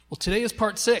Well, today is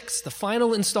part 6, the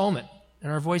final installment in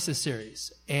our Voices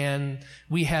series. And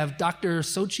we have Dr.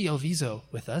 Xochiti Alvizo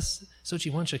with us.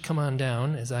 Xochiti, why don't you come on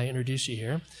down as I introduce you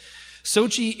here.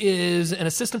 Xochiti is an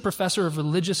assistant professor of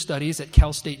religious studies at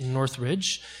Cal State in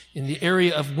Northridge in the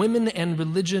area of women and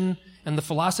religion and the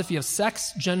philosophy of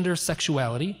sex, gender,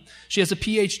 sexuality. She has a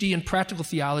PhD in practical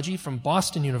theology from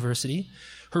Boston University.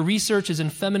 Her research is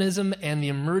in feminism and the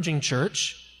emerging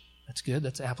church. That's good.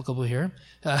 That's applicable here.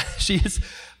 She is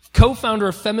co-founder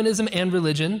of Feminism and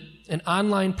Religion, an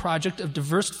online project of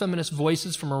diverse feminist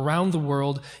voices from around the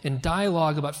world in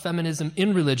dialogue about feminism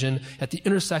in religion at the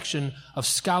intersection of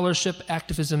scholarship,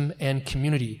 activism, and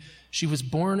community. She was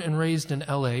born and raised in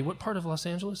L.A. What part of Los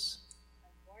Angeles?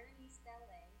 Born in East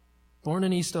L.A. Born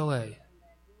in East L.A. And I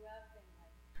grew up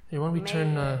in Hey, why don't we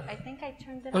turn... I think I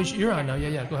turned it Oh, on. you're on now.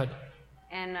 Yeah, go ahead.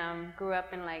 And grew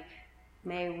up in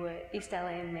Maywood, East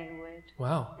LA and Maywood.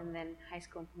 Wow. And then high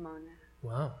school in Pomona.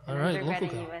 Wow. All And right, undergrad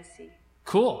local in guy. USC.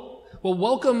 Cool. Well,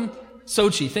 welcome,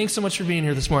 Xochiti. Thanks so much for being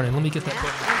here this morning. Let me get that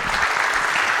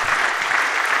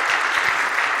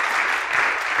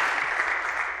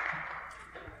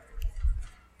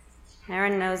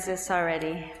Aaron knows this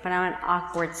already, but I'm an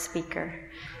awkward speaker.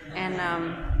 And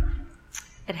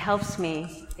it helps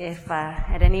me if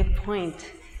at any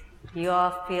point you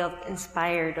all feel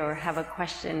inspired or have a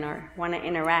question or want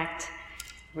to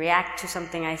react to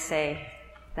something I say.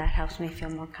 That helps me feel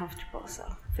more comfortable, so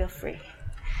feel free.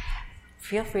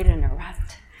 Feel free to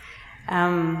interrupt.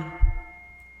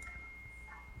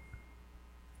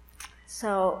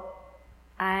 So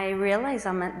I realize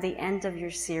I'm at the end of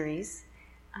your series.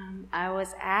 I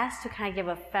was asked to kind of give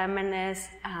a feminist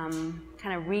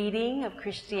kind of reading of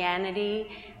Christianity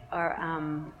or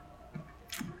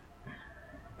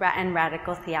and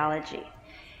radical theology.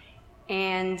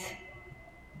 And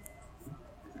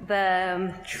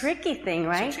the tricky thing,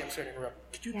 right? Xochiti, I'm sorry to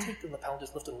interrupt. Could you take the lapel and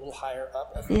just lift it a little higher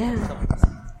up? Yeah.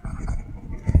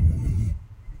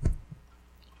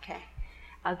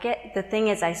 Okay. The thing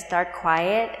is I start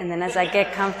quiet, and then as I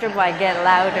get comfortable, I get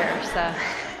louder,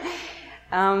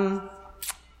 so...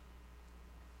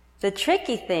 The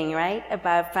tricky thing, right,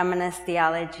 about feminist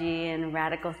theology and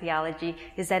radical theology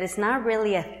is that it's not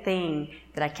really a thing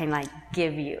that I can,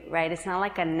 give you, right? It's not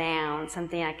like a noun,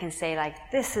 something I can say,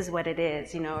 this is what it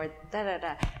is, or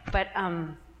da-da-da. But,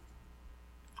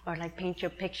 or paint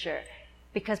your picture.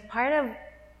 Because part of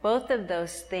both of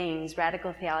those things,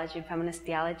 radical theology and feminist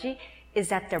theology, is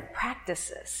that they're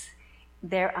practices.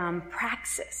 They're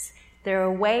praxis. They're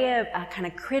a way of kind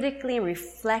of critically and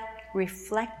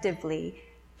reflectively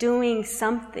doing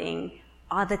something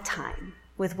all the time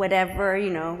with whatever,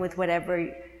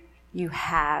 you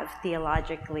have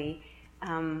theologically.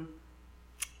 And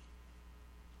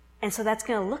so that's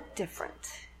going to look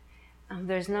different.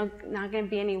 There's not going to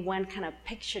be any one kind of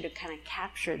picture to kind of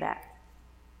capture that.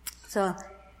 So,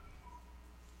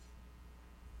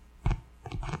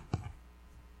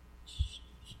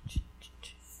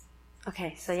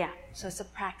 okay, so it's a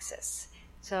praxis.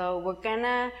 So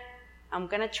I'm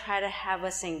gonna try to have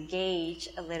us engage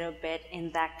a little bit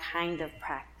in that kind of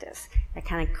practice, that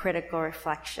kind of critical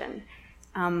reflection.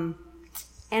 And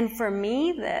for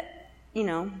me, I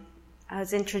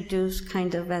was introduced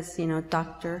kind of as,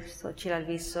 Dr. Xochiti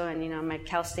Alvizo, and, I'm at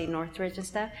Cal State Northridge and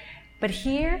stuff. But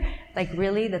here,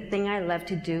 really the thing I love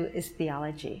to do is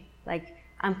theology.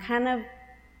 I'm kind of,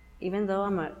 even though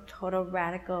I'm a total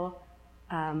radical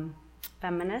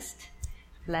feminist,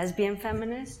 lesbian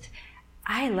feminist,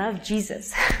 I love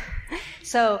Jesus.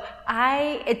 So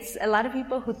it's a lot of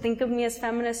people who think of me as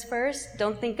feminist first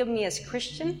don't think of me as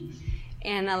Christian.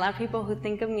 And a lot of people who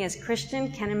think of me as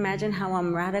Christian can't imagine how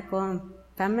I'm radical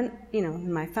and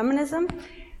in my feminism.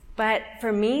 But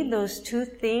for me, those two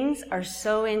things are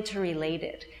so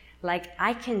interrelated.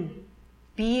 I can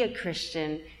be a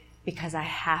Christian because I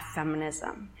have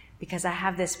feminism, because I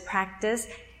have this practice,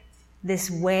 this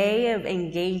way of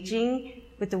engaging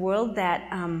with the world that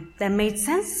made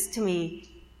sense to me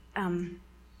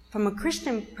from a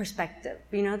Christian perspective.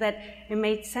 That it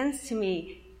made sense to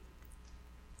me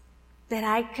that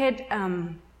I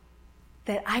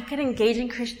could engage in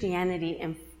Christianity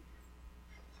and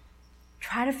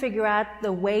try to figure out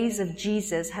the ways of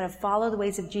Jesus, how to follow the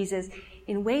ways of Jesus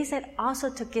in ways that also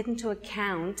took into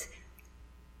account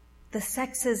the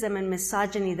sexism and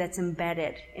misogyny that's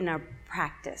embedded in our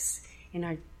practice, in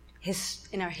our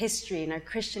history, in our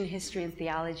Christian history and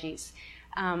theologies.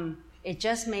 It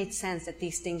just made sense that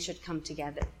these things should come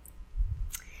together.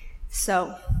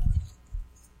 So,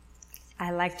 I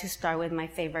like to start with my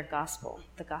favorite gospel,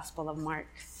 the Gospel of Mark.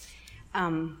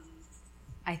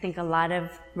 I think a lot of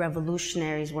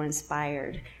revolutionaries were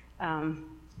inspired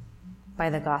by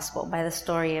the gospel, by the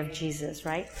story of Jesus,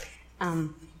 right?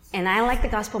 And I like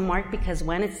the Gospel of Mark because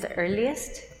when it's the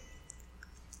earliest,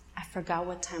 I forgot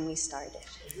what time we started.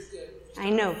 I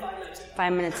know,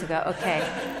 5 minutes ago. Okay.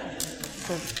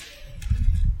 So,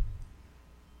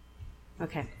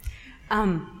 okay.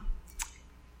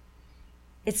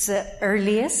 It's the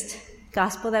earliest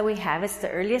gospel that we have. It's the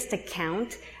earliest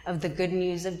account of the good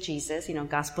news of Jesus.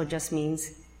 Gospel just means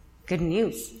good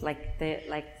news, like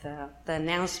the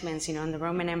announcements, in the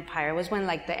Roman Empire was when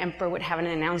like the emperor would have an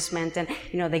announcement and,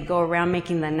 they go around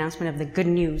making the announcement of the good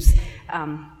news.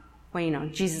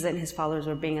 When, Jesus and his followers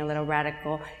were being a little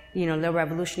radical, a little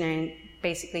revolutionary,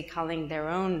 basically calling their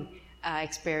own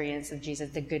experience of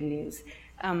Jesus the good news.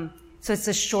 So it's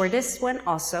the shortest one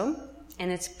also,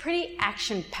 and it's pretty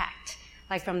action-packed.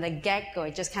 Like from the get-go,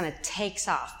 it just kind of takes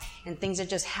off, and things are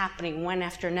just happening one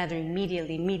after another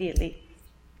immediately.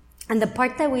 And the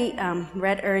part that we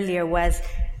read earlier was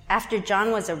after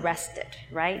John was arrested,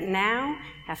 right? Now,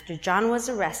 after John was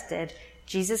arrested,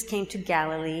 Jesus came to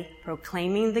Galilee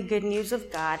proclaiming the good news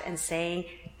of God and saying,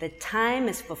 "The time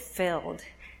is fulfilled.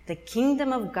 The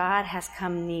kingdom of God has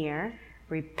come near.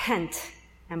 Repent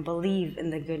and believe in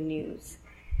the good news."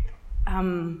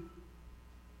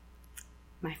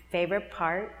 My favorite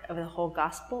part of the whole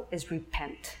gospel is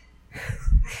repent.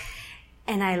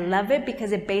 And I love it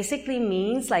because it basically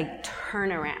means like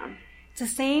turn around. It's the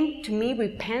same, to me,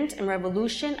 repent and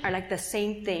revolution are like the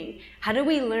same thing. How do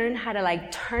we learn how to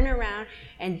like turn around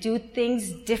and do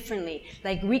things differently?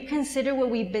 Like reconsider what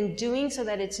we've been doing so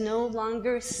that it's no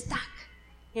longer stuck.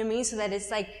 You know what I mean? So that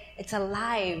it's like, it's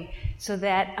alive. So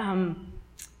that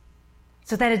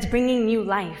it's bringing new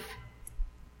life.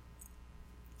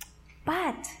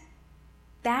 But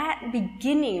that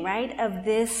beginning, right, of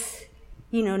this,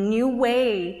 new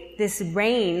way, this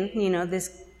reign,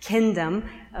 this kingdom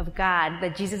of God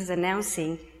that Jesus is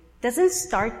announcing doesn't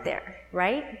start there,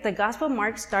 right? The Gospel of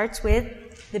Mark starts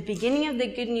with the beginning of the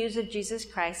good news of Jesus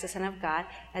Christ, the Son of God,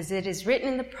 as it is written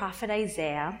in the prophet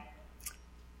Isaiah.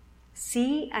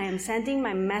 "See, I am sending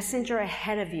my messenger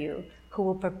ahead of you who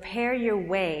will prepare your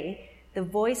way, the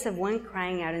voice of one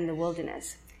crying out in the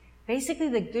wilderness." Basically,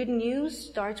 the good news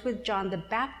starts with John the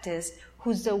Baptist,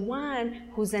 who's the one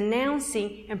who's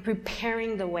announcing and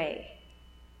preparing the way.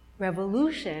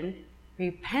 Revolution,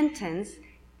 repentance,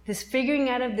 this figuring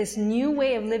out of this new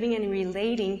way of living and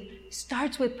relating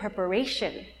starts with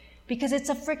preparation. Because it's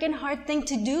a freaking hard thing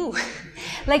to do.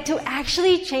 Like to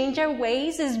actually change our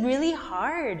ways is really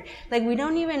hard. Like we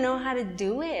don't even know how to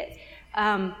do it.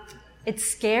 It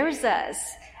scares us.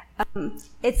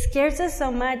 It scares us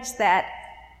so much that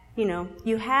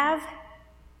you have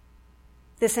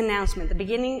this announcement. The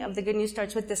beginning of the good news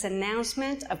starts with this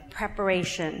announcement of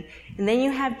preparation. And then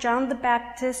you have John the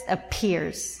Baptist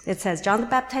appears. It says, John the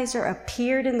Baptizer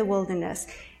appeared in the wilderness.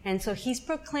 And so he's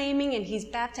proclaiming and he's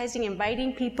baptizing,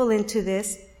 inviting people into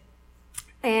this.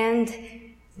 And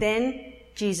then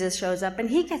Jesus shows up and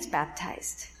he gets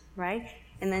baptized, right?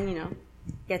 And then,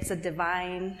 gets a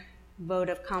divine vote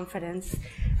of confidence.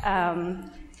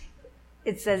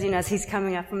 It says, as he's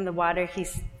coming up from the water, he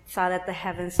saw that the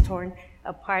heavens torn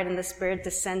apart and the Spirit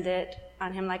descended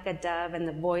on him like a dove, and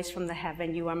the voice from the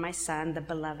heaven, "You are my Son, the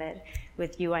beloved.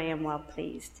 With you I am well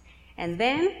pleased." And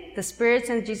then the Spirit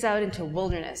sends Jesus out into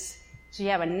wilderness. So you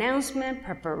have announcement,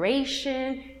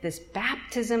 preparation, this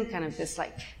baptism, kind of this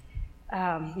like,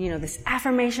 this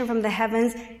affirmation from the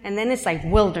heavens, and then it's like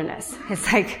wilderness.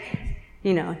 It's like,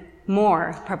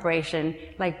 more preparation,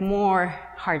 like more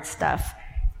hard stuff.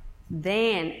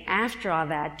 Then, after all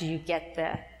that, do you get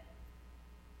the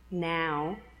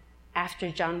now, after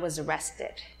John was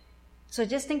arrested? So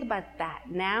just think about that.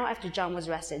 Now, after John was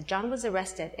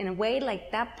arrested. In a way,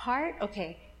 like that part,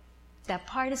 okay, that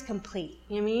part is complete.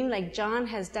 You know what I mean? Like John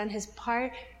has done his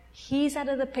part. He's out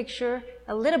of the picture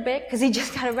a little bit because he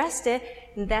just got arrested.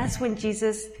 And that's when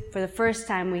Jesus, for the first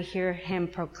time, we hear him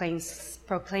proclaim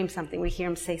something. We hear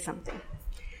him say something.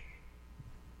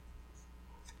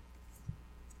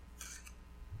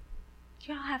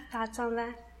 Do y'all have thoughts on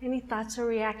that? Any thoughts or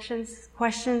reactions,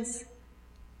 questions?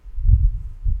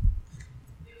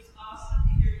 It was awesome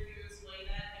to hear you explain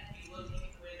that and be looking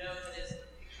at the window that is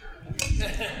the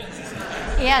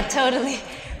picture. Yeah, totally.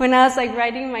 When I was like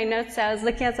writing my notes, I was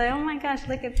looking, I was like, oh my gosh,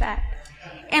 look at that.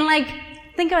 And like,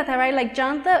 think about that, right? Like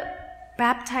John the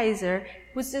Baptizer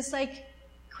was this like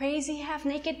crazy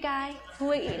half-naked guy who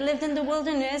lived in the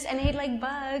wilderness and ate like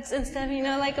bugs and stuff,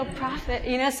 like a prophet,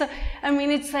 So,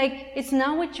 it's like, it's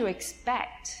not what you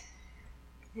expect.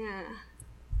 Yeah.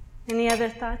 Any other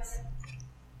thoughts?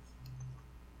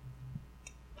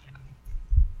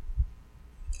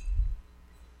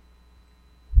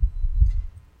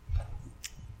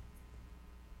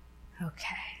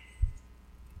 Okay.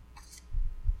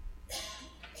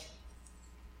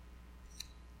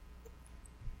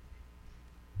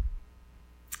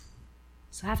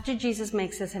 So after Jesus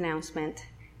makes this announcement,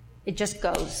 it just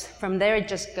goes. From there, it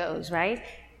just goes, right?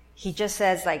 He just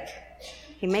says,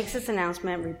 he makes this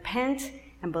announcement, repent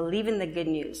and believe in the good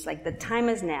news. The time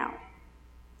is now.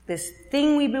 This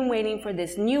thing we've been waiting for,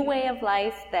 this new way of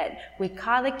life that we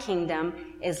call the kingdom,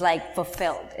 is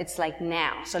fulfilled. It's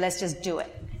now. So let's just do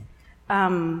it.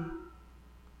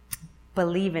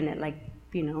 Believe in it,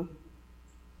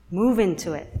 move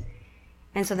into it.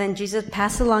 And so then Jesus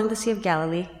passed along the Sea of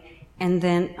Galilee, and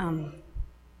then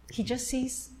he just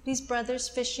sees these brothers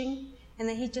fishing, and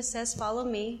then he just says, follow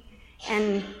me.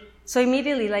 And so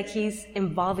immediately, he's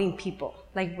involving people.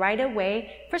 Right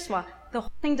away, first of all, the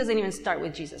whole thing doesn't even start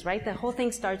with Jesus, right? The whole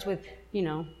thing starts with,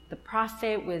 the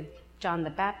prophet, with John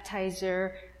the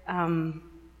Baptizer,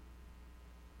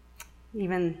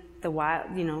 even the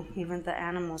wild, even the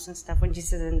animals and stuff when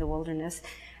Jesus is in the wilderness.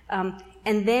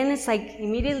 And then it's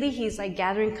immediately he's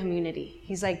gathering community.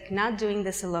 He's not doing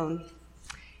this alone.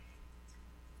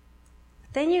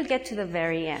 Then you get to the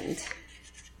very end.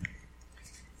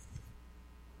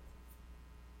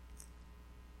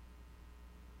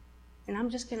 And I'm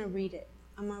just going to read it.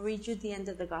 I'm going to read you the end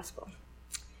of the gospel.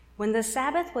 When the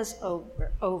Sabbath was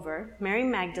over, Mary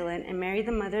Magdalene and Mary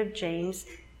the mother of James,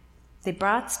 they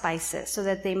brought spices so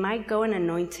that they might go and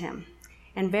anoint him.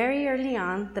 And very early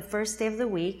on, the first day of the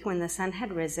week, when the sun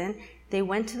had risen, they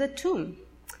went to the tomb.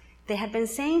 They had been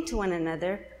saying to one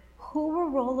another, who will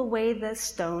roll away the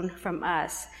stone from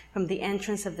us, from the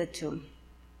entrance of the tomb?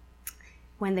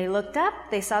 When they looked up,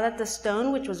 they saw that the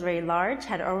stone, which was very large,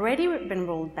 had already been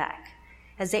rolled back.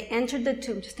 As they entered the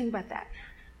tomb, just think about that.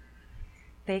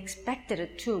 They expected a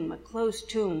tomb, a closed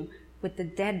tomb, with the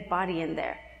dead body in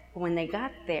there. But when they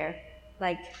got there,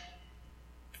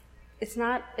 it's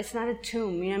not a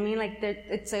tomb, you know what I mean?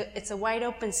 It's a wide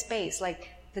open space.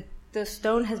 The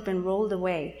stone has been rolled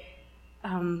away.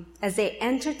 As they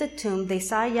entered the tomb, they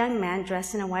saw a young man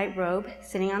dressed in a white robe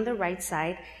sitting on the right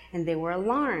side, and they were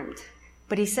alarmed.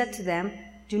 But he said to them,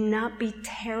 do not be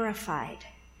terrified.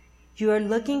 You are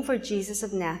looking for Jesus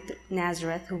of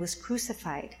Nazareth, who was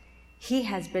crucified. He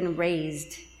has been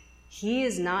raised. He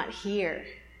is not here.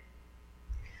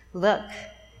 Look,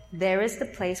 there is the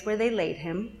place where they laid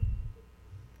him.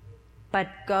 But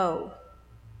go,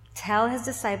 tell his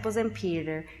disciples and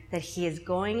Peter that he is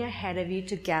going ahead of you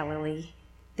to Galilee.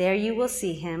 There you will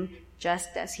see him,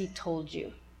 just as he told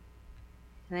you.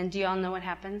 And then do you all know what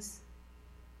happens?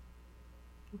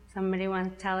 Somebody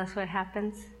want to tell us what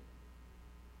happens?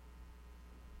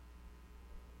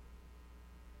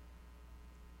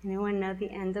 Anyone know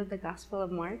the end of the Gospel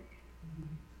of Mark?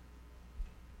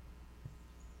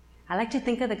 I like to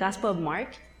think of the Gospel of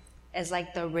Mark as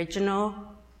the original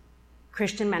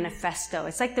Christian manifesto.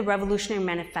 It's the Revolutionary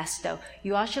Manifesto.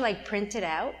 You all should print it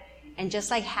out and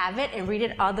just have it and read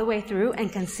it all the way through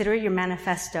and consider it your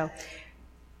manifesto.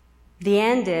 The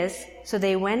end is, so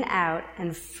they went out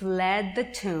and fled the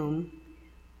tomb,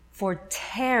 for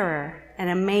terror and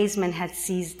amazement had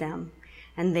seized them.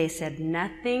 And they said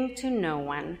nothing to no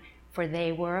one, for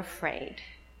they were afraid.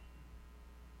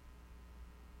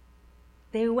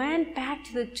 They went back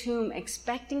to the tomb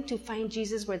expecting to find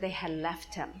Jesus where they had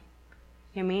left him.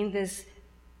 You know what I mean? This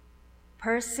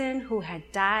person who had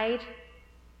died,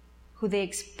 who they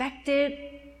expected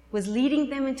was leading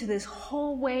them into this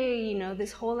whole way,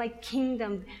 this whole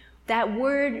kingdom. That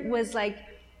word was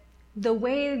the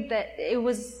way that it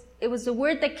was the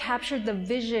word that captured the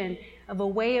vision of a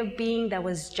way of being that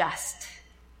was just,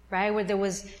 right? Where there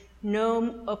was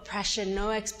no oppression,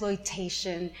 no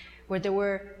exploitation, where there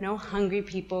were no hungry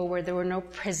people, where there were no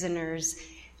prisoners.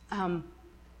 And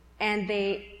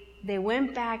they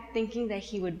went back thinking that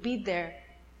he would be there,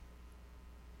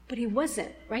 but he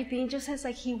wasn't, right? The angel says,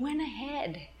 he went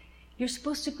ahead. You're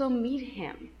supposed to go meet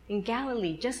him in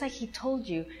Galilee, just like he told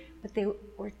you, but they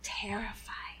were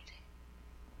terrified.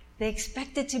 They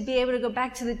expected to be able to go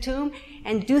back to the tomb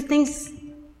and do things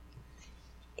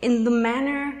in the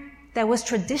manner that was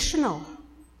traditional.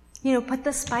 Put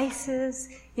the spices,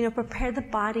 prepare the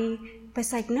body. But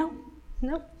it's no,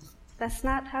 that's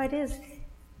not how it is.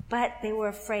 But they were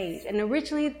afraid. And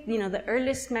originally, the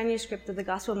earliest manuscript of the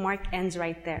Gospel of Mark ends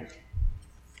right there.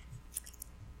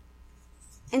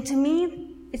 And to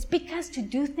me, it's because to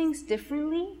do things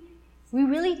differently, we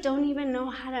really don't even know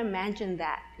how to imagine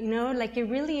that. It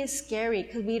really is scary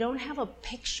because we don't have a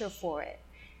picture for it.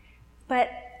 But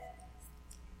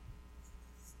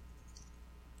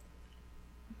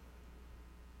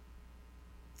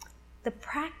the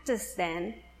practice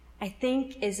then, I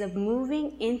think, is of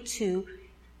moving into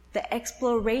the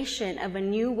exploration of a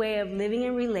new way of living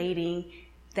and relating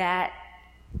that,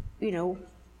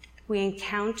 we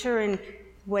encounter in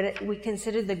what we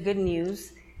consider the good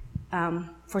news.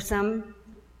 For some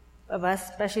of us,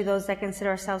 especially those that consider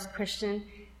ourselves Christian,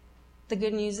 the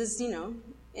good news is,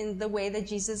 in the way that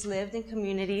Jesus lived in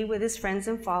community with his friends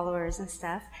and followers and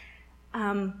stuff.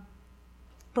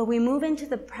 But we move into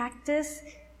the practice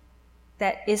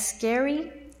that is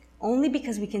scary only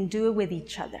because we can do it with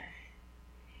each other.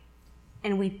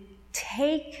 And we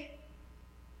take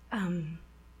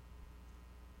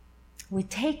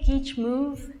each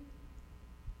move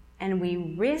and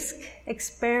we risk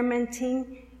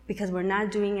experimenting because we're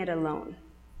not doing it alone.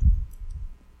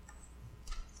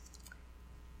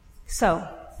 So,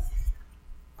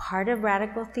 part of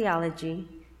radical theology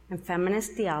and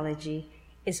feminist theology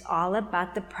is all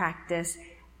about the practice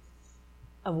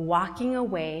of walking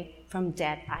away from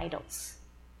dead idols.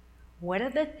 What are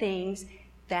the things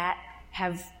that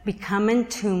have become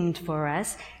entombed for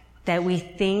us that we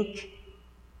think,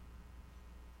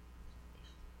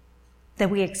 that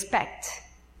we expect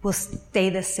will stay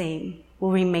the same,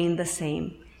 will remain the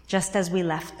same, just as we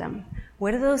left them?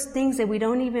 What are those things that we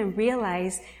don't even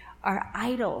realize are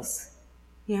idols,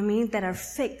 that are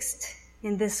fixed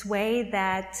in this way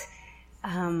that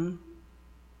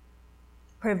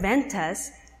prevent us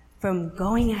from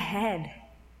going ahead,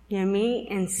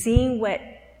 and seeing what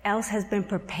else has been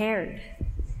prepared?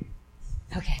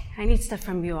 Okay, I need stuff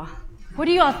from you all. What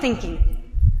are you all thinking?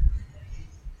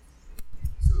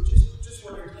 So just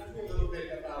wondering, talk to me a little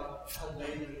bit about how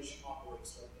language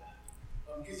operates like that.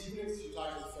 Because even if you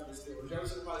talk about feminist theology, I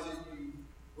was surprised that you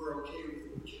were okay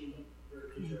with the kingdom, very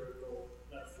patriarchal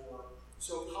metaphor.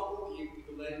 So how will the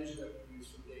language that we use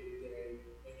from day to day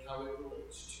and how it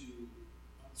relates to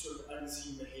sort of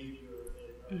unseen behavior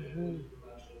and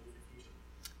imagining the future?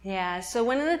 Yeah, so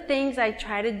one of the things I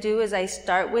try to do is I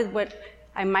start with what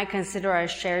I might consider our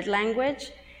shared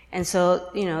language. And so,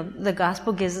 the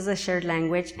gospel gives us a shared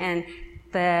language, and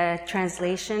the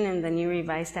translation in the New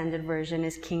Revised Standard Version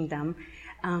is kingdom.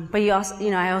 But you also,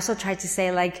 I also try to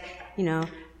say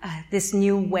this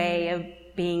new way of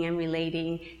being and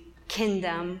relating,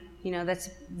 kingdom, that's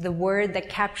the word that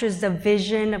captures the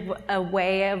vision of a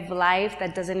way of life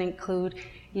that doesn't include,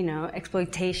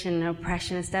 exploitation and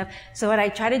oppression and stuff. So what I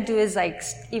try to do is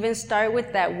even start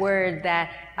with that word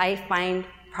that I find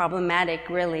problematic,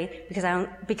 really,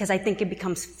 because I think it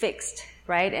becomes fixed,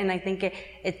 right? And I think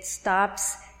it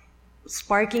stops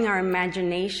sparking our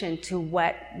imagination to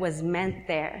what was meant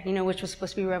there, which was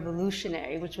supposed to be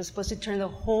revolutionary, which was supposed to turn the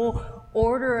whole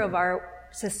order of our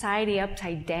society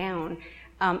upside down,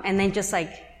 and then just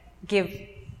give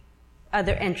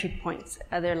other entry points,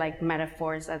 other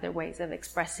metaphors, other ways of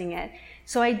expressing it.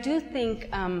 So I do think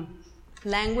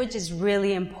language is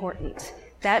really important.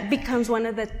 That becomes one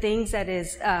of the things that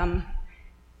is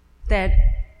that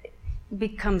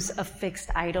becomes a fixed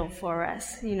idol for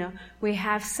us. We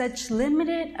have such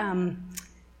limited,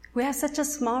 we have such a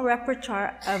small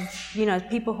repertoire of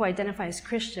people who identify as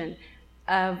Christian,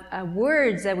 of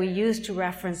words that we use to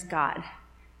reference God,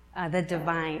 the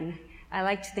divine. I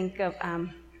like to think of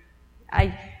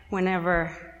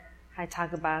whenever I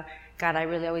talk about God, I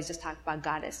really always just talk about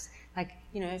goddess.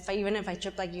 Even if I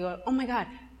trip, you go, oh my God.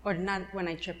 Or not when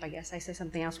I trip, I guess. I say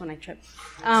something else when I trip.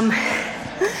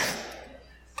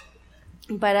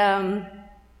 But, oh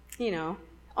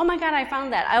my God, I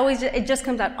found that. It just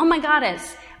comes out, oh my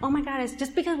goddess,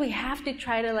 just because we have to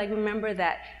try to remember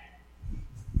that,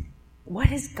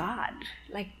 what is God?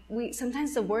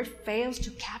 Sometimes the word fails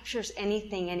to capture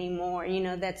anything anymore,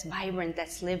 that's vibrant,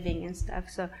 that's living and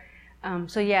stuff. So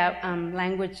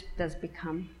language does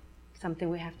become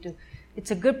something we have to.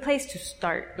 It's a good place to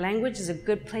start. Language is a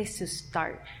good place to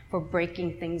start for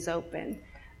breaking things open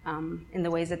in the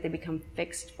ways that they become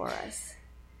fixed for us.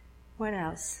 What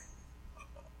else?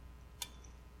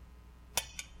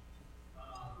 I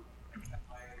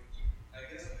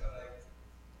guess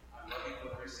I'm loving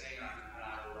what you're saying, and I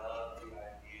love the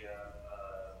idea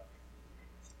of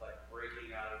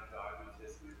breaking out of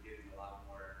dogmatism and getting a lot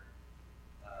more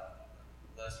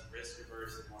less risk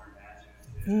averse and more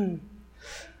imaginative.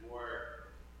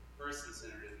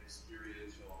 Person-centered and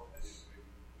experiential. I think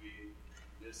we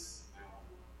miss out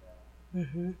on that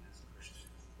as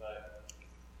Christians. But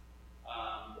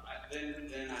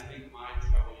then I think my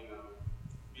trouble,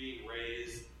 being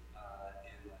raised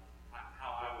in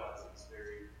how I was, it's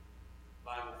very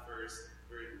Bible first,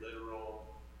 very literal.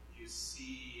 You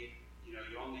see, you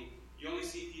only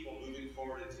see people moving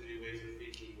forward into new ways of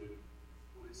thinking when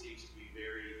it seems to be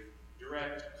very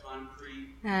direct, concrete.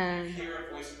 You hear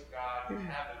a voice of God, you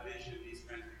have a vision, these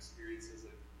kinds of experiences.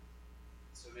 And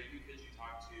so maybe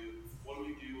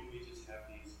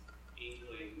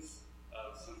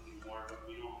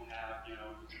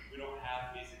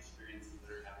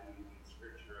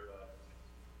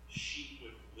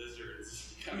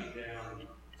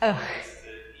place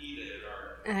to eat it,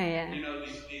 or yeah. you know,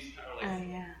 these kind of like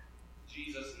yeah.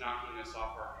 Jesus knocking us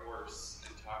off our horse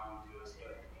and talking to us,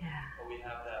 but we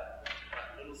have that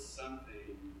little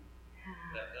something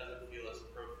that doesn't feel as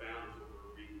profound as what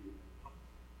we're reading.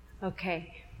 Okay.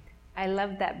 I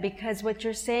love that, because what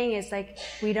you're saying is like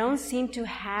we don't seem to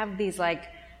have these like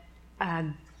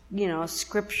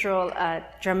scriptural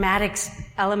dramatic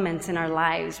elements in our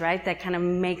lives, right, that kind of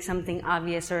make something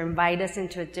obvious or invite us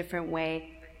into a different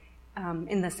way,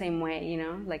 in the same way, you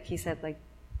know, like he said, like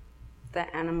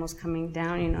the animals coming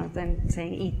down, you know, then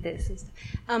saying eat this and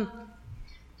stuff.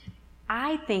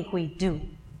 I think we do,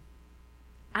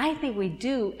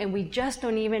 and we just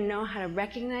don't even know how to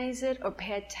recognize it or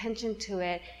pay attention to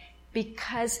it,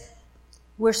 because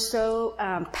we're so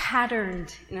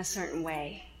patterned in a certain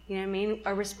way. You know what I mean?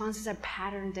 Our responses are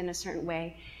patterned in a certain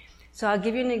way. So I'll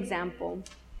give you an example.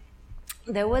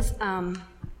 There was,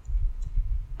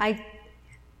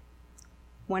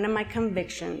 one of my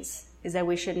convictions is that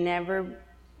we should never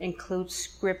include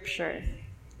scripture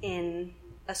in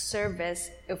a service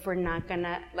if we're not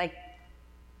gonna like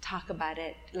talk about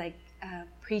it, like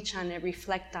preach on it,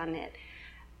 reflect on it.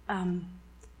 And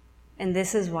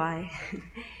this is why.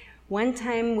 One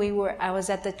time I was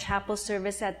at the chapel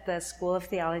service at the School of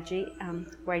Theology,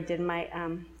 where I did my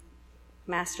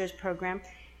master's program.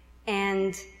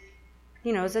 And,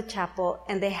 you know, it was a chapel,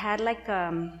 and they had like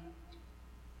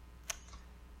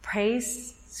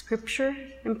praise, scripture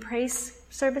and praise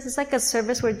service. It's like a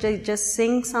service where they just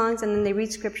sing songs, and then they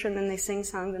read scripture, and then they sing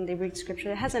songs, and they read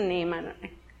scripture. It has a name, I don't know.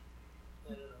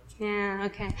 Yeah,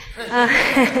 okay.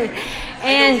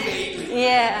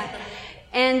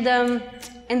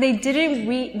 And they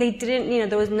didn't, you know,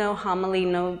 there was no homily,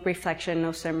 no reflection,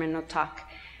 no sermon, no talk.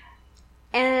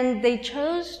 And they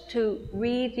chose to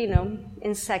read, you know,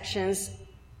 in sections,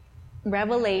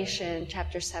 Revelation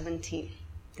chapter 17.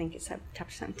 I think it's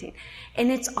chapter 17. And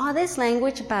it's all this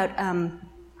language about,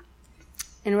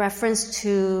 in reference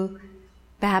to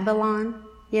Babylon,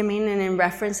 you know what I mean? And in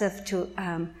reference to,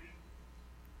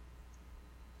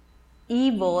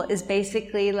 evil is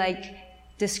basically like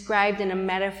described in a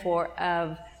metaphor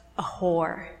of a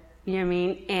whore, you know what I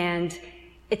mean? And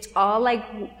it's all like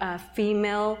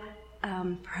female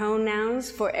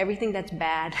pronouns for everything that's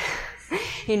bad,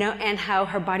 you know, and how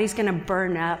her body's going to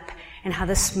burn up, and how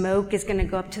the smoke is going to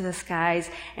go up to the skies,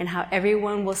 and how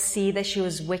everyone will see that she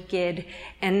was wicked,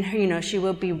 and, you know, she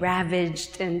will be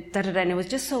ravaged, and da-da-da. And it was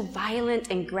just so violent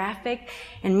and graphic.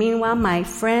 And meanwhile, my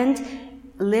friend,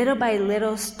 little by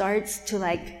little, starts to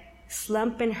like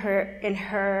slump in her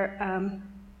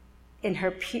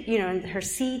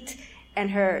seat,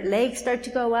 and her legs start to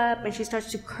go up, and she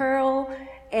starts to curl,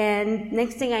 and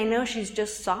next thing I know, she's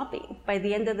just sobbing by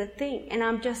the end of the thing. And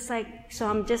I'm just like, so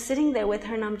I'm just sitting there with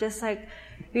her, and I'm just like,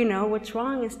 you know, what's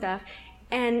wrong and stuff.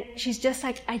 And she's just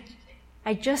like,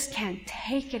 I just can't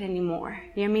take it anymore.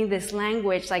 You know what I mean? This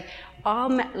language, like all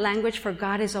language for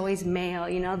God is always male,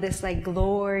 you know, this like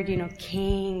Lord, you know,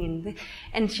 King.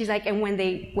 And she's like, and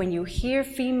when you hear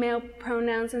female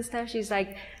pronouns and stuff, she's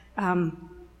like,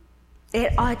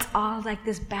 it's all like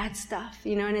this bad stuff,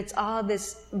 you know, and it's all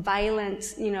this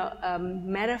violent, you know,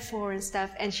 metaphor and stuff.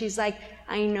 And she's like,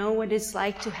 I know what it's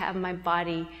like to have my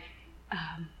body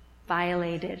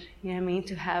violated, you know what I mean,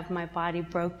 to have my body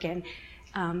broken.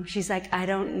 She's like, I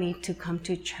don't need to come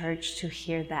to church to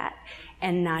hear that,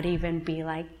 and not even be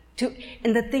like,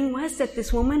 and the thing was that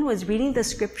this woman was reading the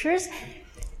scriptures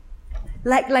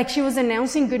like she was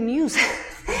announcing good news.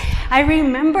 I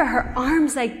remember her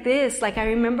arms like this, like I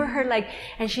remember her like,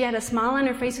 and she had a smile on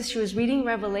her face as she was reading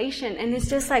Revelation. And it's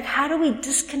just like, how do we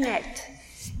disconnect?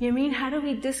 You know what I mean? How do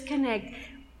we disconnect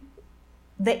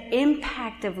the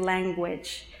impact of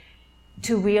language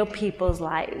to real people's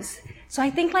lives? So I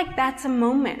think like that's a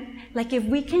moment. Like if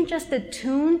we can just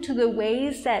attune to the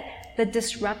ways that the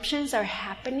disruptions are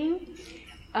happening,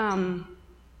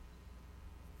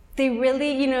 they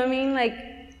really, you know what I mean? Like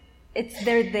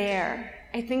they're there.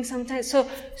 I think sometimes,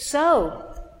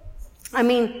 so, I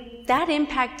mean, that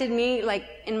impacted me, like,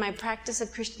 in my practice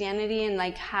of Christianity, and,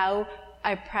 like, how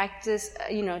I practice,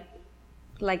 you know,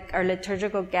 like, our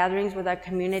liturgical gatherings with our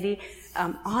community,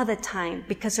 all the time,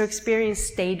 because her experience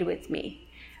stayed with me.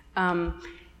 And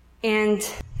I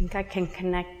think I can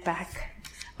connect back.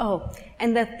 Oh,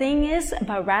 and the thing is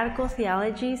about radical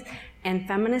theologies and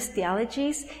feminist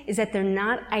theologies is that they're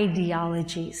not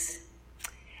ideologies.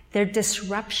 They're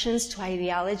disruptions to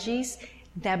ideologies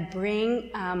that bring,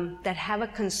 that have a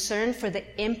concern for the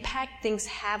impact things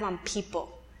have on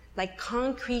people, like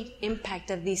concrete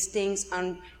impact of these things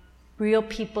on real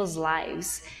people's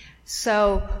lives.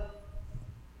 So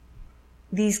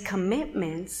these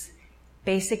commitments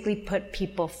basically put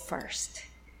people first.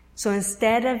 So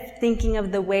instead of thinking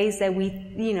of the ways that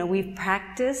we've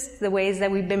practiced, the ways that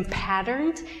we've been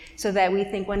patterned, so that we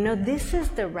think, well, no, this is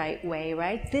the right way,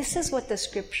 right? This is what the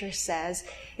scripture says,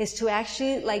 is to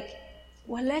actually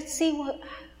let's see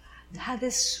how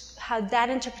that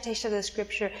interpretation of the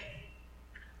scripture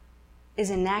is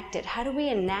enacted. How do we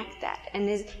enact that?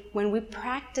 And when we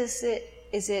practice it,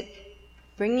 is it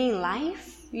bringing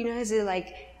life? Is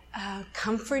it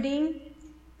comforting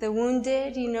the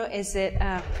wounded? Is it,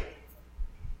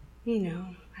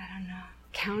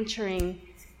 countering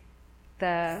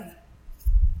the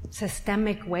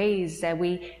systemic ways that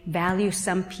we value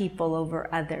some people over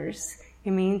others?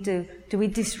 Do we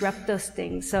disrupt those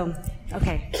things? So,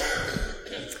 okay.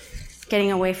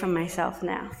 Getting away from myself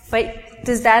now. But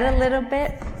does that a little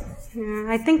bit? Yeah,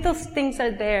 I think those things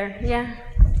are there. Yeah.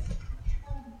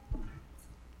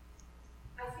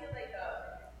 I feel like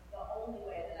the only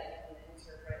way that I can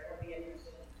interpret or be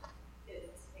interested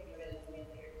is thinking of it in the way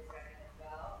that you're describing as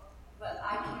well. But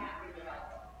I can't read the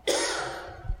Bible.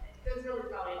 There's really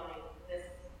probably only this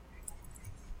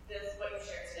what you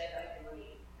shared today that I can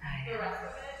read. The rest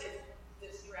of it is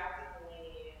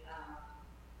distractingly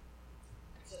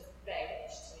just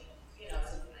baggage to me.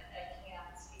 Something that I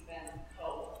can't even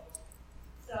cope.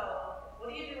 So, what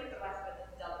do you do with the rest of it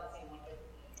that doesn't seem like it?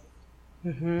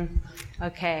 Mm-hmm.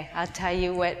 Okay, I'll tell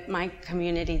you what my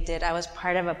community did. I was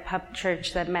part of a pub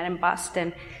church that met in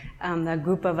Boston. A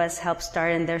group of us helped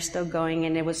start, and they're still going,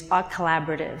 and it was all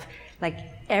collaborative.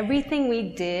 Everything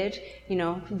we did,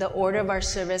 the order of our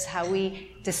service, how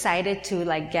we decided to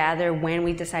gather, when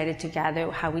we decided to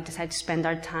gather, how we decided to spend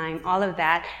our time, all of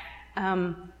that,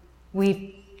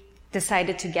 we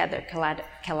decided together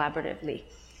collaboratively.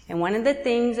 And one of the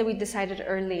things that we decided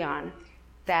early on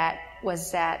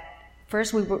was that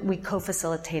first we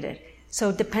co-facilitated.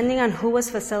 So depending on who was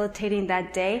facilitating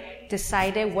that day,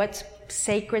 decided what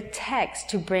sacred text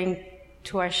to bring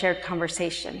to our shared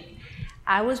conversation.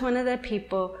 I was one of the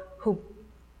people who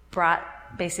brought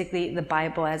basically the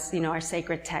Bible as, our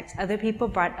sacred text. Other people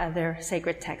brought other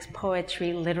sacred texts,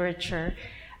 poetry, literature.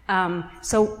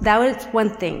 So that was one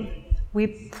thing.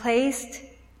 We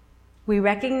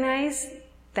recognize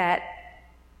that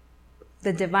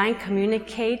the divine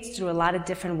communicates through a lot of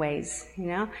different ways,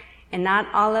 and not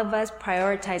all of us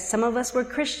prioritized. Some of us were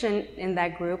Christian in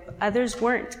that group, others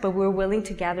weren't, but we were willing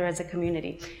to gather as a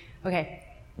community. Okay,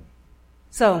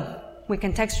 so we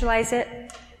contextualize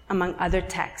it among other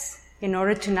texts in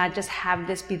order to not just have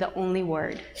this be the only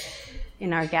word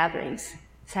in our gatherings.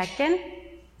 Second,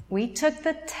 we took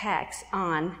the text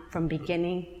on from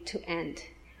beginning to end.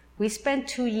 We spent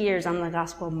 2 years on the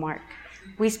Gospel of Mark.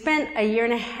 We spent 1.5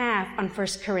 years on 1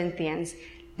 Corinthians.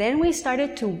 Then we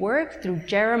started to work through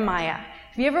Jeremiah.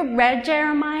 Have you ever read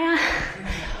Jeremiah?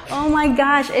 Oh my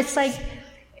gosh, it's like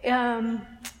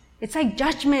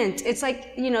judgment. It's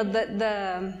like,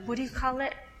 the what do you call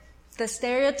it? The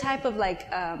stereotype of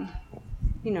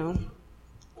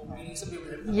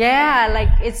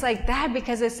yeah, it's like that,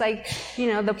 because it's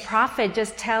the prophet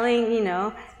just telling,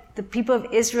 the people of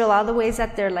Israel all the ways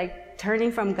that they're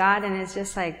turning from God, and it's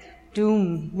just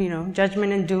doom,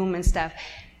 judgment and doom and stuff.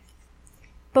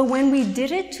 But when we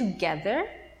did it together,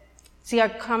 see,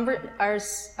 our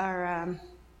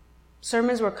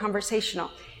sermons were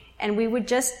conversational, and we would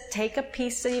just take a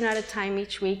piece at a time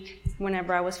each week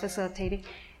whenever I was facilitating.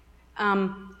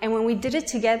 And when we did it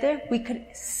together, we could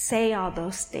say all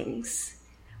those things.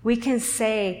 We can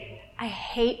say, I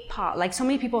hate Paul. So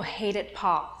many people hated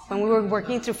Paul when we were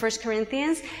working through 1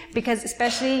 Corinthians, because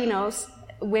especially,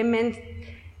 women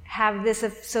have this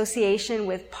association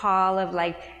with Paul of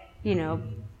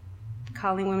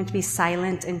calling women to be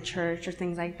silent in church or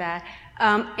things like that.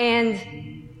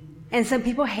 And some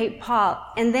people hate Paul.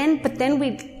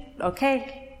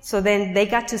 So then they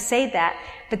got to say that.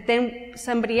 But then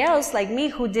somebody else like me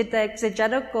who did the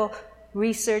exegetical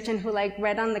research and who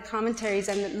read on the commentaries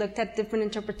and looked at different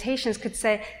interpretations could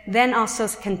say, then also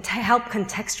help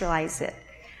contextualize it.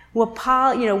 Well,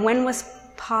 Paul, when was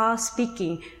Paul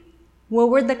speaking? What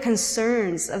were the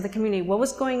concerns of the community? What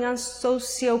was going on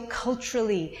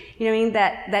socio-culturally?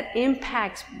 That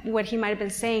impacts what he might have been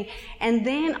saying. And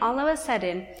then all of a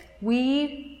sudden,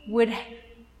 we would,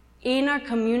 in our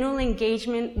communal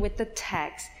engagement with the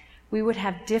text, we would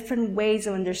have different ways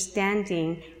of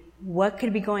understanding what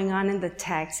could be going on in the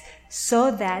text, so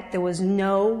that there was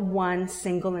no one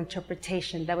single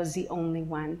interpretation that was the only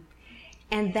one.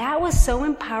 And that was so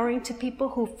empowering to people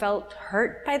who felt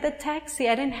hurt by the text. See,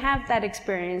 I didn't have that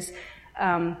experience.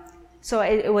 So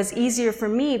it was easier for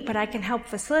me, but I can help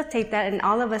facilitate that. And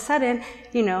all of a sudden,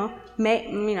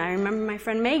 I remember my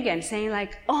friend Megan saying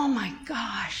like, oh my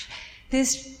gosh,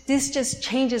 this just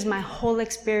changes my whole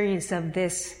experience of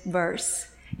this verse.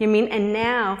 You mean? And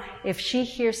now, if she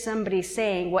hears somebody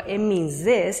saying, well, it means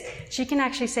this, she can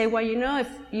actually say, well, if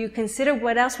you consider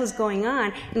what else was going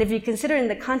on, and if you consider in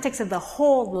the context of the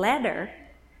whole letter,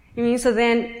 so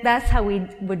then that's how we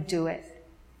would do it.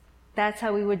 That's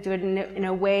how we would do it in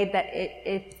a way that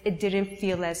it didn't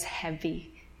feel as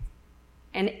heavy.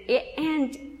 And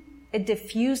it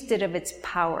diffused it of its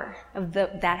power, of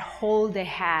that hold it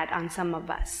had on some of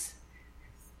us.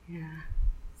 Yeah.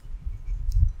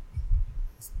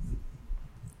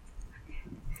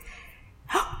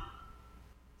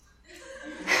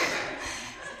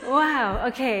 Wow,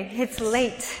 okay, it's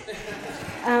late.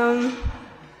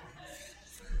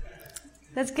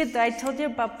 That's good, though. I told you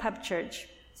about Pub Church.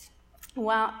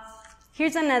 Well,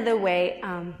 here's another way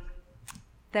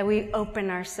that we open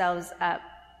ourselves up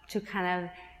to kind of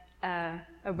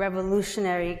a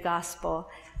revolutionary gospel.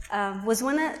 Was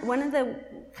one of the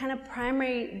kind of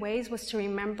primary ways was to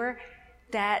remember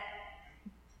that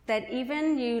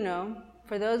even,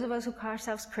 for those of us who call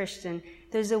ourselves Christian,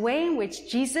 there's a way in which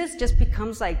Jesus just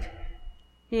becomes like,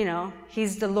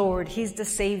 he's the Lord, he's the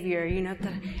Savior,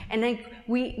 and then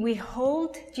we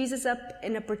hold Jesus up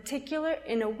in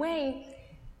a way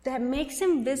that makes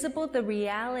him visible the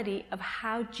reality of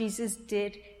how Jesus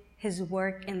did his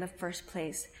work in the first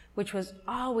place, which was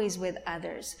always with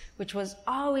others, which was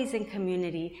always in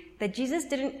community, that Jesus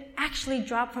didn't actually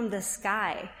drop from the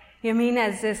sky,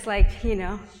 as this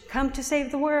come to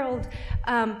save the world,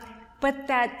 but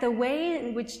that the way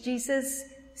in which Jesus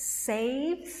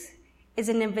saves is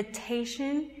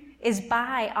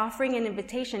by offering an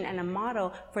invitation and a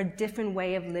model for a different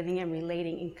way of living and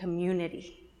relating in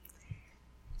community.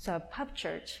 So Pub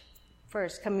Church,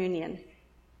 first, communion.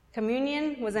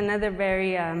 Communion was another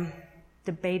very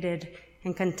debated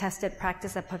and contested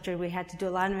practice at Pub Church. We had to do a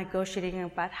lot of negotiating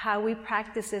about how we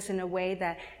practice this in a way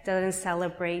that doesn't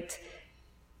celebrate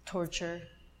torture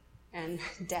and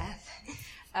death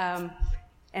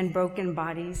and broken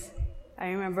bodies. I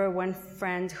remember one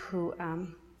friend who,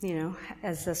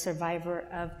 as a survivor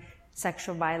of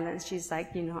sexual violence, she's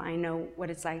like, I know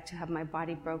what it's like to have my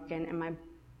body broken and my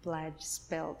blood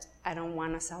spilled. I don't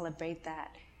want to celebrate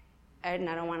that. And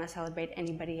I don't want to celebrate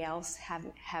anybody else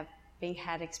having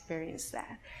experienced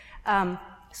that.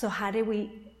 So how did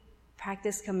we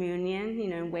practice communion,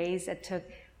 in ways that took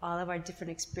all of our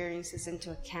different experiences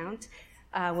into account?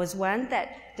 Was one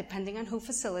that, depending on who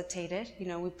facilitated,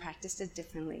 we practiced it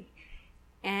differently.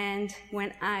 And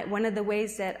one of the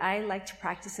ways that I like to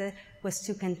practice it was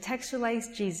to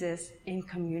contextualize Jesus in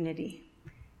community.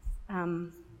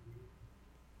 And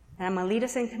I'm going to lead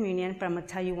us in communion, but I'm going to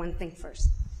tell you one thing first.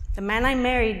 The man I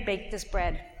married baked this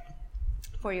bread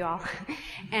for you all.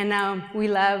 And we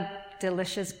love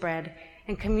delicious bread.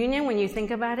 And communion, when you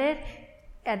think about it,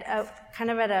 at a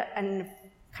kind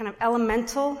of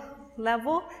elemental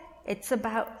level, it's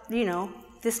about,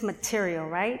 this material,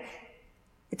 right?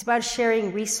 It's about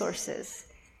sharing resources.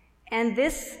 And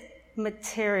this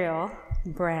material,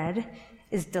 bread,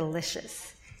 is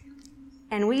delicious.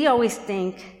 And we always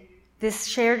think this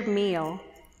shared meal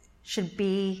should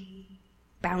be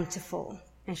bountiful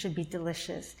and should be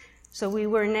delicious. So we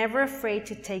were never afraid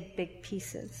to take big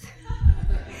pieces.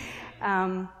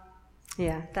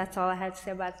 That's all I had to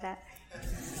say about that.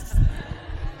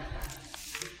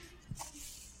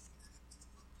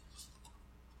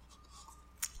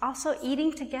 Also,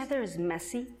 eating together is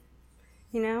messy,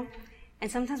 and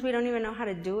sometimes we don't even know how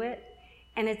to do it,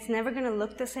 and it's never going to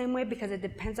look the same way because it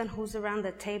depends on who's around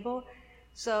the table.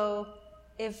 So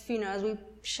if, as we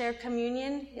share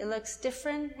communion, it looks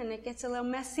different and it gets a little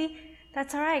messy,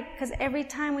 that's all right, because every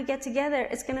time we get together,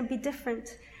 it's going to be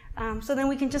different. So then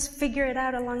we can just figure it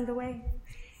out along the way.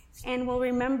 And we'll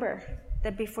remember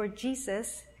that before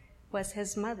Jesus was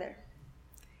his mother.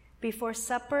 Before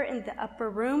supper in the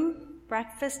upper room,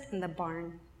 breakfast in the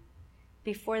barn.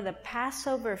 Before the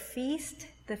Passover feast,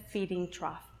 the feeding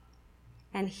trough.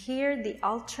 And here the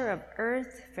altar of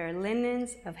earth, fair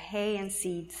linens of hay and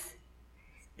seeds.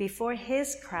 Before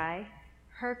his cry,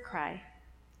 her cry.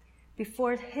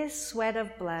 Before his sweat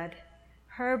of blood,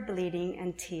 her bleeding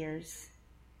and tears.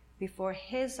 Before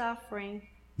his offering,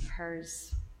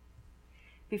 hers.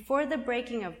 Before the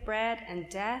breaking of bread and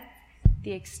death,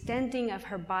 the extending of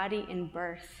her body in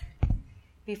birth.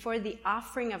 Before the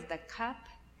offering of the cup,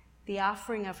 the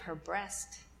offering of her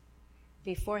breast.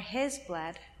 Before his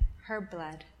blood, her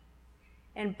blood.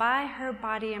 And by her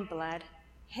body and blood,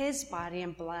 his body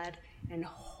and blood, and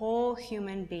whole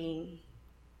human being.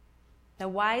 The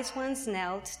wise ones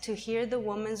knelt to hear the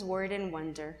woman's word in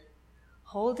wonder.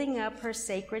 holding up her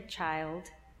sacred child,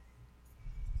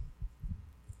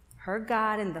 her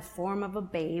God in the form of a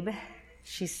babe,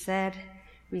 she said,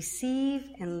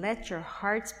 "Receive and let your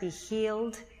hearts be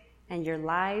healed and your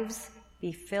lives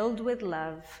be filled with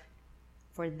love,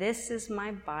 for this is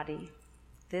my body,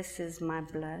 this is my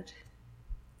blood."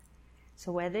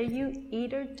 So whether you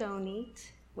eat or don't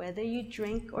eat, whether you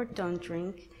drink or don't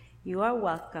drink, you are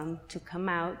welcome to come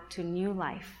out to new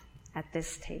life at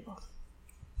this table.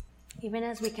 Even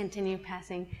as we continue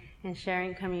passing and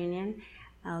sharing communion,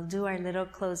 I'll do our little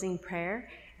closing prayer,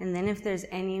 and then if there's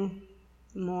any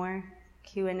more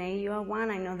Q&A you all want,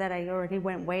 I know that I already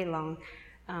went way long,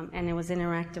 and it was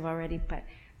interactive already, but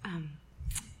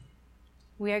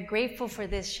we are grateful for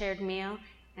this shared meal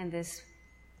and this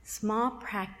small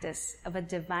practice of a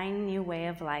divine new way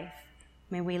of life.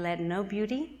 May we let no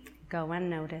beauty go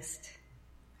unnoticed.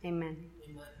 Amen.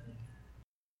 Amen.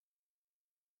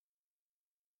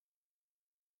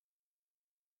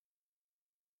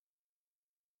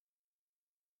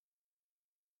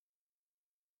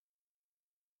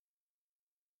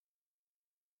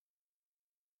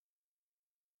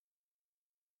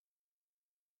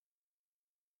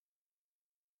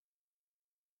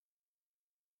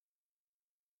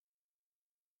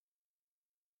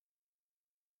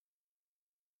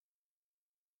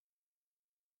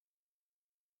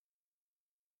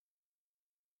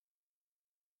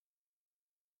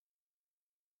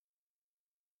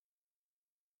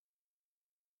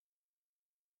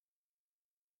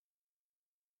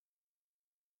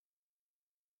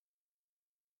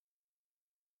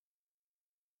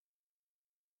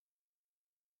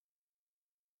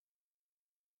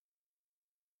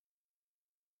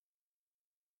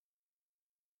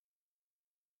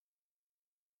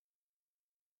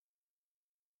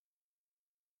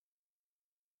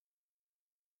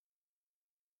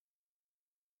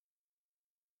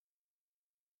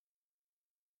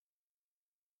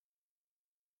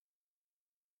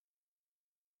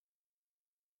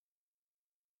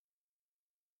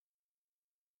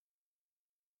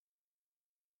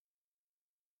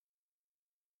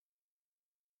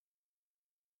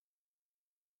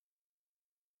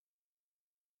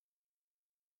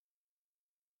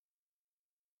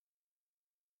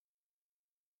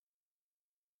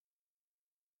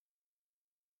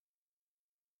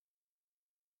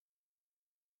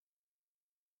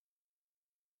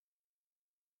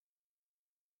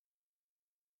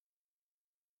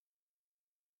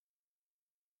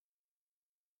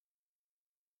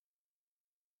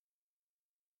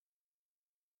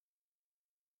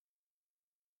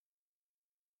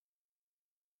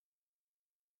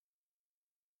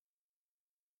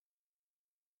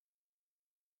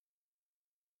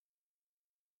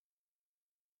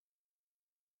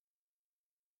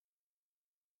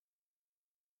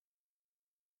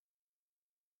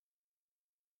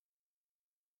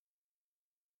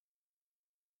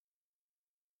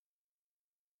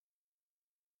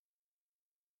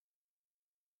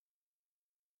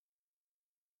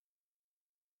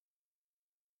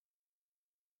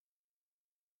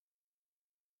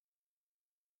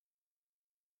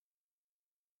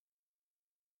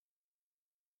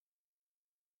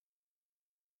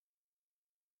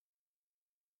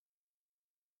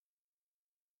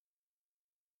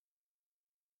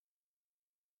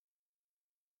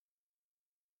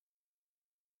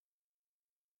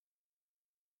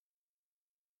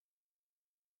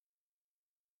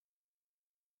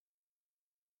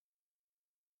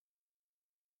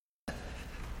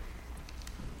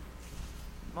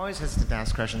 I'm always hesitant to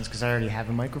ask questions because I already have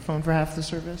a microphone for half the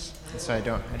service, so I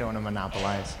don't want to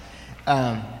monopolize.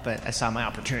 But I saw my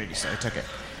opportunity, so I took it.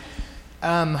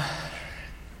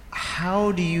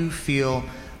 How do you feel?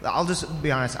 I'll just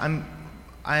be honest. I'm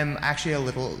actually a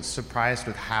little surprised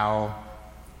with how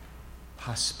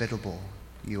hospitable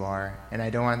you are, and I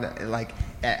don't want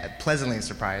to, pleasantly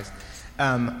surprised,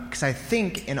 because I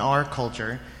think in our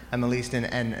culture, at least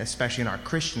and especially in our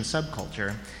Christian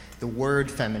subculture, the word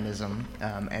feminism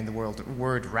and the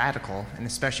word radical, and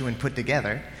especially when put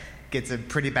together, gets a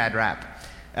pretty bad rap.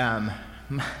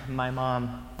 My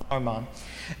mom, our mom,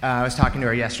 I was talking to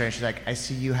her yesterday, and she's like, "I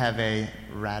see you have a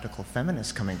radical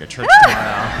feminist coming to church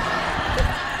tomorrow."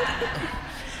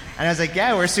 And I was like,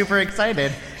 "Yeah, we're super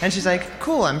excited." And she's like,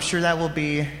 "Cool, I'm sure that will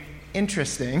be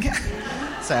interesting."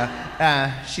 So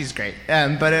she's great.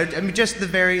 But I mean, just the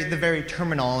very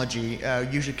terminology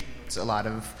usually gets a lot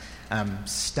of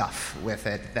stuff with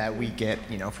it that we get,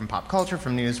 from pop culture,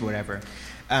 from news, whatever.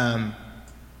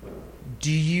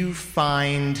 Do you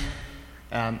find?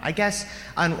 I guess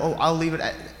I'll leave it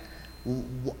at.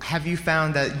 have you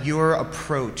found that your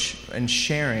approach in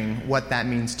sharing what that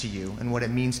means to you and what it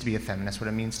means to be a feminist, what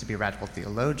it means to be a radical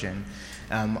theologian,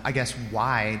 I guess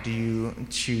why do you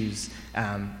choose,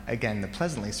 again, the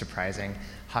pleasantly surprising,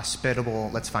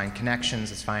 hospitable, let's find connections,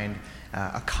 let's find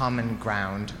a common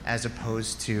ground, as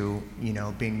opposed to,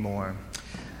 being more,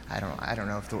 I don't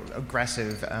know if the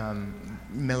aggressive,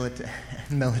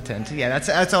 militant. Yeah,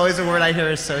 that's always a word I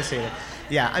hear associated.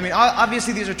 Yeah, I mean,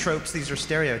 obviously these are tropes, these are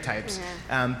stereotypes,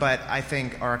 but I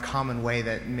think are a common way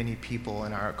that many people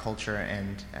in our culture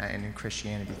and in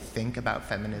Christianity think about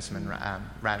feminism and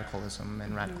radicalism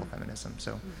and radical feminism.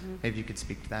 So maybe you could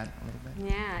speak to that a little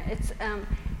bit. Yeah,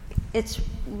 it's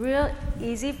real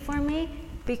easy for me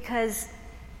because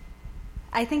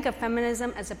I think of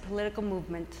feminism as a political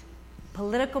movement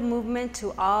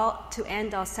to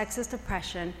end all sexist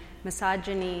oppression,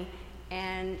 misogyny,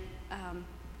 and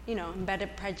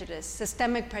embedded prejudice,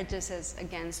 systemic prejudices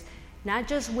against not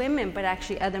just women, but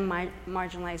actually other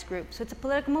marginalized groups. So it's a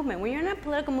political movement. When you're in a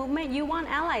political movement, you want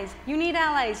allies. You need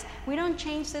allies. We don't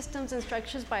change systems and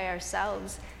structures by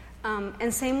ourselves.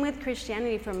 And same with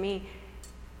Christianity for me.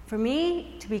 For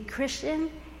me, to be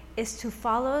Christian is to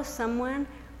follow someone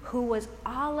who was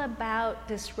all about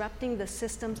disrupting the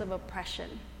systems of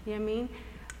oppression. You know what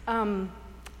I mean?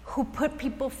 Who put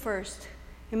people first.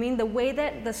 I mean, the way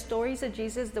that the stories of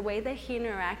Jesus, the way that he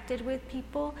interacted with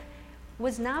people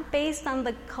was not based on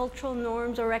the cultural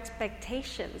norms or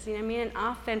expectations, you know what I mean? And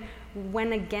often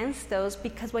went against those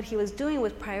because what he was doing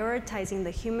was prioritizing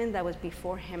the human that was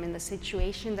before him in the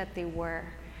situation that they were,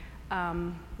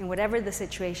 in whatever the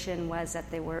situation was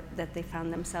that they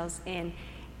found themselves in,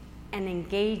 and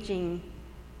engaging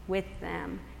with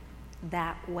them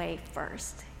that way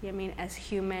first. You know what I mean? As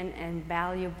human and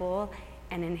valuable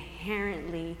and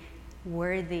inherently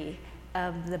worthy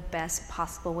of the best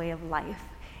possible way of life,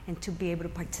 and to be able to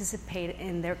participate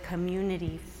in their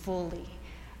community fully.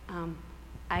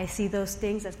 I see those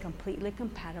things as completely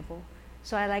compatible.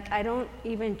 So I don't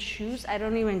even choose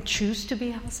to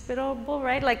be hospitable,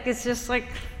 right? Like, it's just like,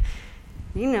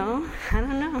 I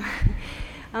don't know.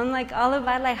 I'm like all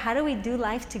about like, how do we do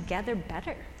life together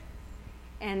better?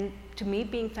 And to me,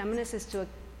 being feminist is to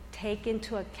take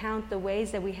into account the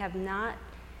ways that we have not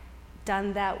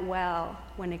done that well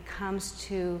when it comes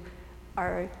to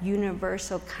our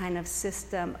universal kind of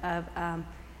system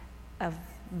of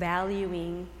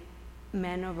valuing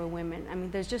men over women. I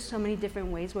mean, there's just so many different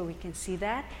ways where we can see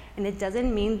that, and it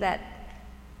doesn't mean that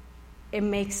it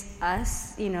makes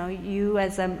us, you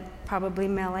as a probably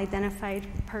male-identified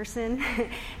person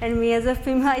and me as a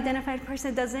female-identified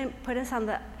person, doesn't put us on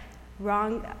the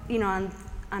wrong,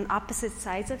 on opposite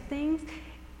sides of things.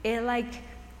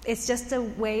 It's just a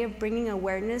way of bringing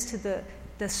awareness to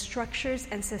the structures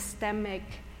and systemic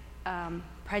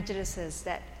prejudices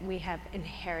that we have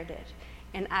inherited.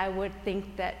 And I would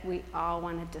think that we all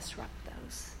want to disrupt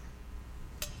those.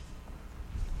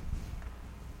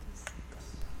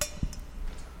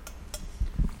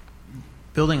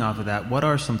 Building off of that, what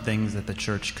are some things that the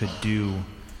church could do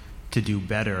to do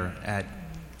better at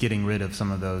getting rid of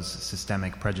some of those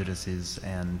systemic prejudices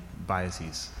and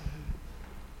biases?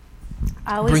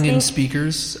 Bring in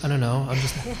speakers. I don't know. I'm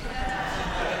just.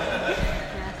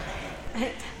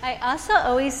 I also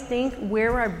always think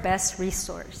we're our best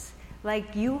resource.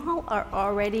 Like, you all are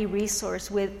already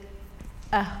resourced with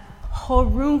a whole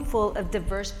room full of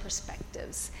diverse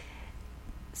perspectives.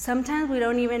 Sometimes we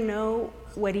don't even know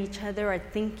what each other are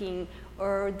thinking,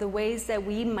 or the ways that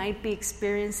we might be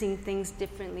experiencing things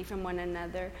differently from one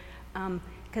another.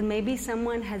 Because maybe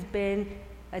someone has been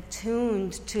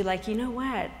attuned to, like, you know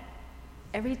what?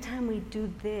 Every time we do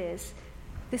this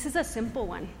is a simple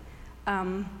one.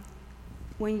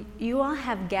 When you all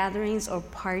have gatherings or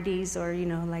parties or,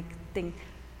 thing,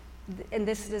 and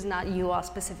this is not you all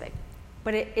specific,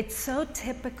 but it's so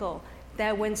typical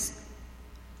that when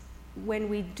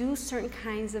we do certain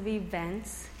kinds of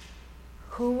events,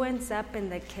 who ends up in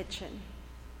the kitchen?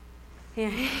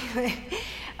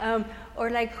 Or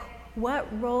like, what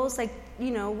roles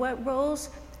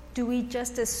do we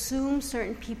just assume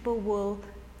certain people will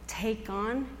take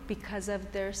on because of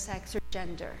their sex or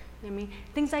gender? I mean,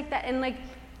 things like that. And like,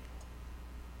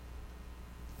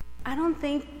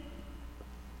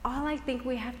 all I think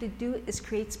we have to do is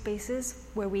create spaces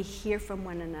where we hear from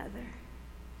one another.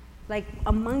 Like,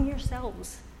 among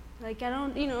yourselves. Like,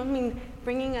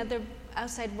 bringing other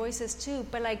outside voices too,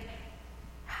 but like,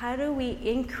 how do we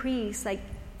increase like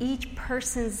each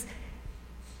person's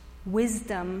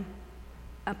wisdom,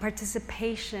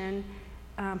 participation,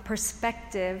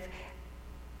 perspective?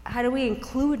 How do we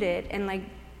include it and like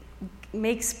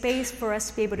make space for us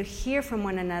to be able to hear from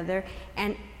one another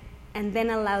and and then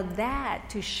allow that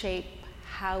to shape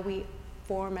how we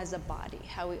form as a body,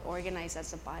 how we organize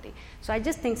as a body. So I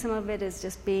just think some of it is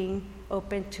just being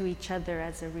open to each other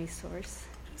as a resource.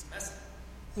 It's messy.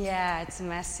 Yeah, it's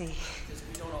messy. Because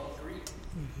we don't all agree.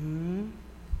 Mm-hmm.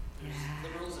 There's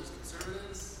liberals, there's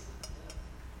conservatives.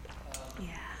 Yeah.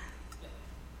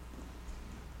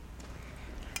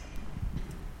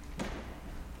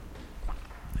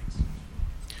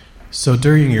 So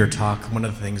during your talk, one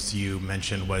of the things you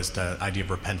mentioned was the idea of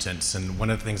repentance, and one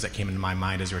of the things that came into my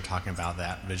mind as you were talking about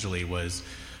that visually was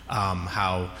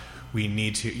how we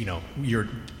need to,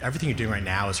 everything you're doing right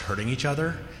now is hurting each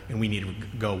other, and we need to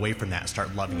go away from that and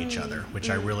start loving each other, which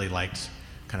I really liked,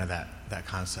 kind of that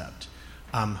concept.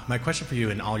 My question for you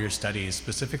in all your studies,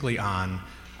 specifically on,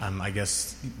 the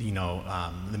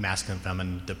masculine,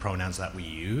 feminine, the pronouns that we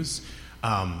use,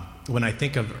 when I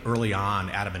think of early on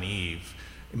Adam and Eve,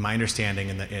 my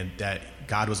understanding that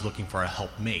God was looking for a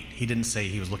helpmate. He didn't say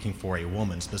he was looking for a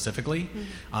woman specifically.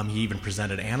 He even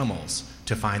presented animals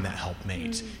to find that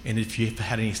helpmate. And if you've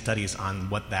had any studies on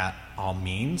what that all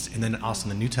means, and then also in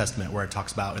the New Testament where it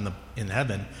talks about in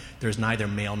heaven, there's neither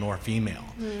male nor female.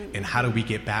 And how do we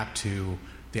get back to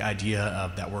the idea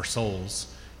of that we're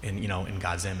souls in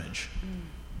God's image?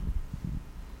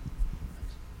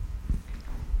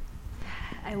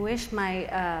 I wish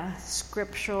my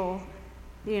scriptural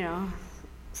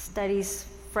studies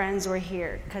friends were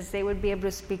here, because they would be able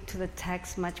to speak to the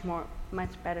text much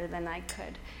better than I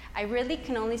could. I really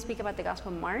can only speak about the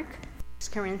Gospel of Mark,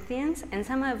 Corinthians, and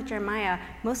some of Jeremiah,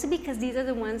 mostly because these are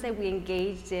the ones that we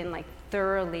engaged in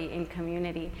thoroughly in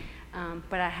community,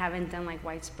 but I haven't done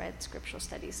widespread scriptural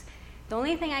studies. The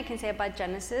only thing I can say about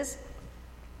Genesis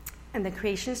and the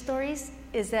creation stories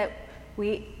is that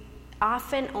we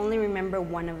often only remember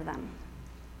one of them,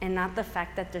 and not the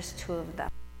fact that there's two of them.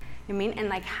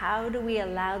 And how do we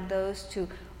allow those to,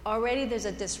 already there's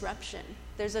a disruption.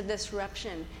 There's a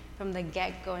disruption from the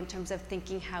get-go in terms of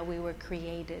thinking how we were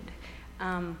created.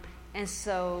 And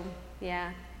so,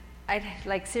 yeah,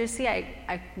 seriously,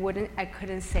 I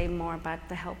couldn't say more about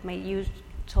the helpmate. You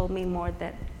told me more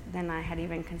than I had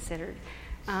even considered.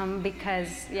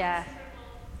 Because, yeah.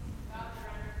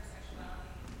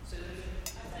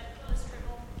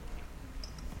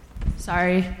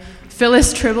 Sorry.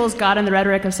 Phyllis Tribble's God and the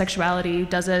Rhetoric of Sexuality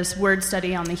does a word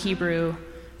study on the Hebrew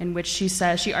in which she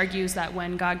argues that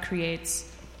when God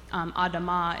creates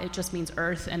Adamah, it just means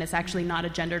earth, and it's actually not a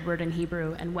gendered word in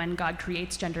Hebrew. And when God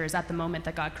creates gender is at the moment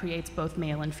that God creates both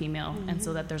male and female, and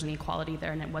so that there's an equality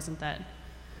there, and it wasn't that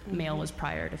male was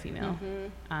prior to female.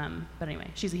 But anyway,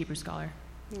 she's a Hebrew scholar.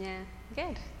 Yeah,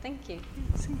 good. Thank you.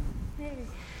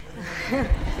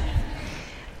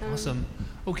 Awesome.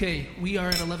 Okay, we are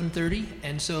at 11:30,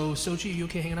 and so Xochiti, you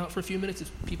okay hanging out for a few minutes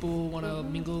if people want to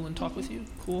mingle and talk with you?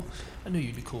 Cool. I knew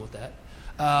you'd be cool with that.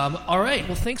 All right.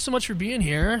 Well, thanks so much for being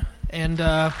here, and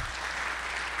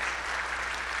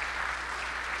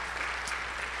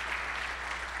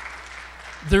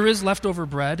there is leftover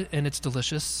bread, and it's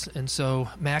delicious. And so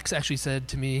Max actually said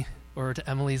to me, or to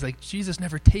Emily, he's like, Jesus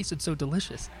never tasted so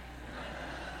delicious.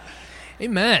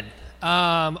 Amen.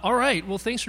 All right. Well, thanks for